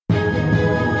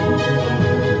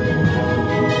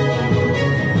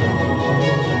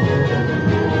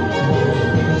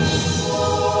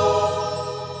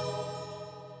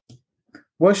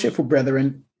Worshipful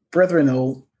brethren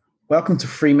all, welcome to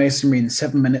Freemasonry in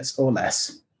 7 minutes or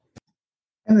less.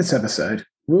 In this episode,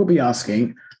 we'll be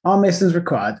asking, are Masons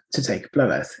required to take a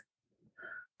blood oath?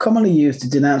 Commonly used to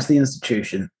denounce the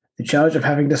institution, the charge of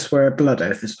having to swear a blood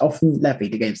oath is often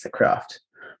levied against the craft.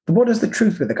 But what is the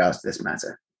truth with regards to this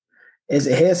matter? Is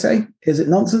it hearsay? Is it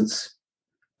nonsense?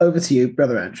 Over to you,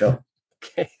 Brother Earnshaw.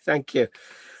 Okay, thank you.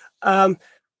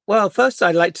 Well, first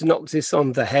I'd like to knock this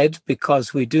on the head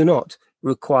because we do not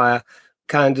require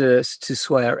candidates to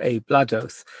swear a blood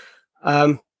oath.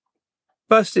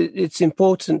 First, it's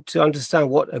important to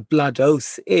understand what a blood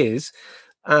oath is,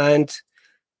 and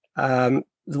the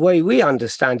way we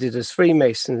understand it as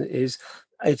Freemasons is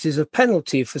it is a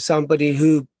penalty for somebody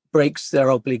who breaks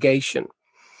their obligation.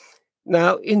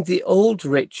 Now, in the old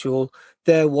ritual,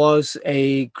 there was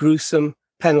a gruesome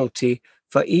penalty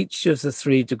for each of the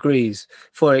 3 degrees.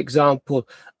 For example,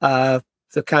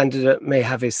 the candidate may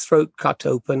have his throat cut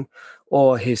open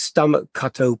or his stomach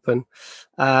cut open.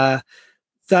 That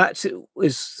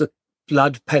is the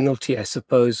blood penalty, I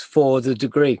suppose, for the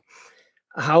degree.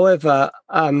 However,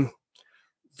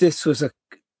 this was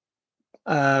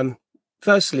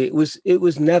firstly, it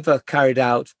was never carried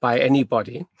out by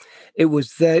anybody. It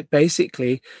was there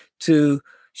basically to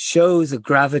show the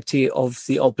gravity of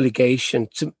the obligation,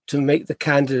 to make the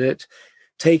candidate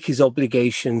take his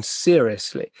obligation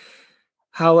seriously.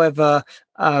 However,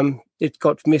 it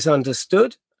got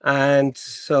misunderstood, and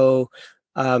so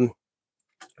the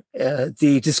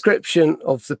description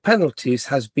of the penalties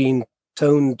has been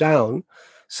toned down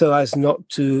so as not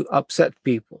to upset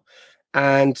people.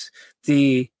 And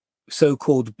the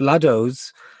so-called blood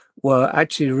oaths were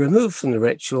actually removed from the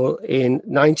ritual in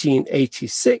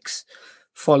 1986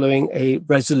 following a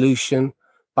resolution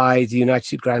by the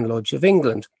United Grand Lodge of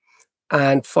England.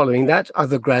 And following that,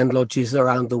 other Grand Lodges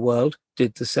around the world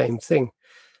did the same thing.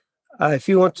 If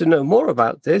you want to know more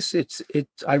about this,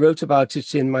 I wrote about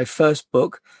it in my first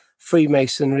book,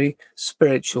 Freemasonry,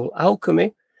 Spiritual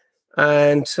Alchemy.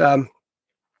 And so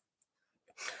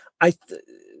to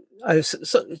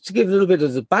give a little bit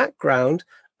of the background,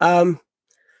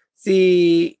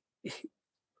 the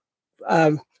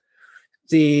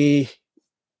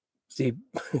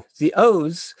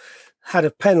oaths had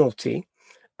a penalty,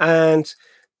 and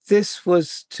this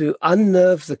was to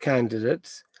unnerve the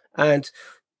candidates, and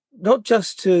not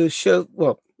just to show,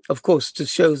 well, of course, to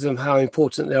show them how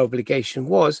important their obligation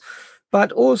was,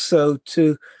 but also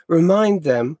to remind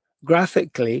them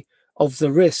graphically of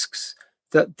the risks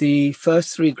that the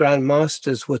first 3 Grand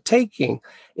Masters were taking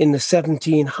in the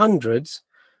 1700s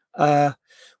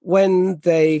when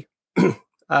they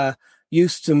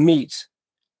used to meet,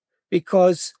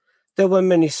 because there were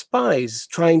many spies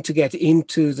trying to get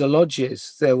into the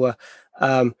lodges. There were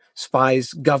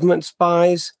spies, government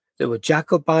spies, there were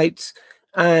Jacobites,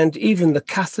 and even the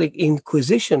Catholic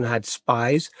Inquisition had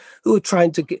spies who were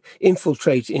trying to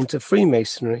infiltrate into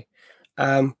Freemasonry.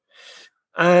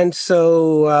 And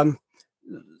so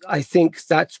I think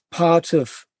that's part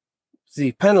of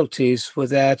the penalties were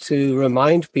there to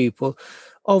remind people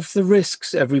of the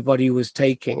risks everybody was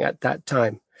taking at that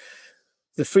time.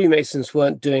 The Freemasons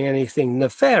weren't doing anything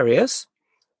nefarious,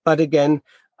 but again,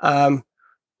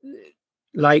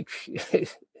 like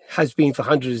has been for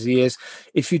hundreds of years,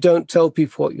 if you don't tell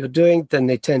people what you're doing, then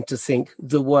they tend to think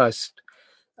the worst.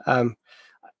 I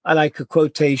like a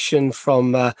quotation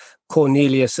from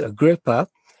Cornelius Agrippa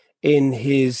in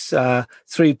his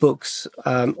 3 books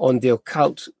on the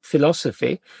occult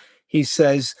philosophy. He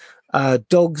says,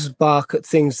 dogs bark at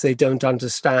things they don't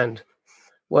understand.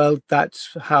 Well,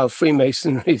 that's how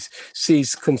Freemasonry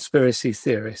sees conspiracy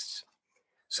theorists.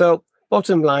 So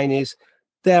bottom line is,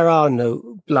 there are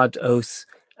no blood oaths,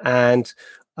 and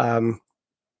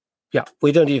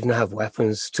we don't even have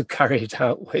weapons to carry it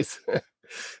out with.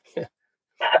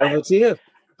 Over to you,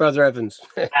 Brother Evans.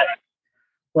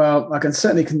 Well, I can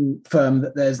certainly confirm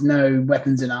that there's no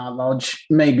weapons in our lodge,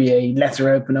 maybe a letter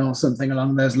opener or something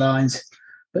along those lines,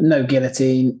 but no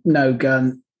guillotine, no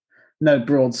gun, no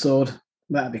broadsword.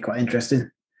 That'd be quite interesting.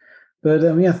 But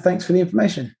thanks for the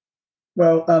information.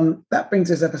 Well, that brings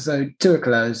this episode to a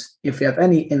close. If you have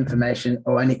any information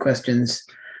or any questions,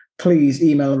 please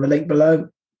email on the link below.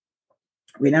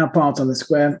 We now part on the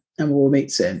square, and we'll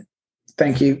meet soon.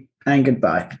 Thank you and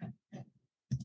goodbye.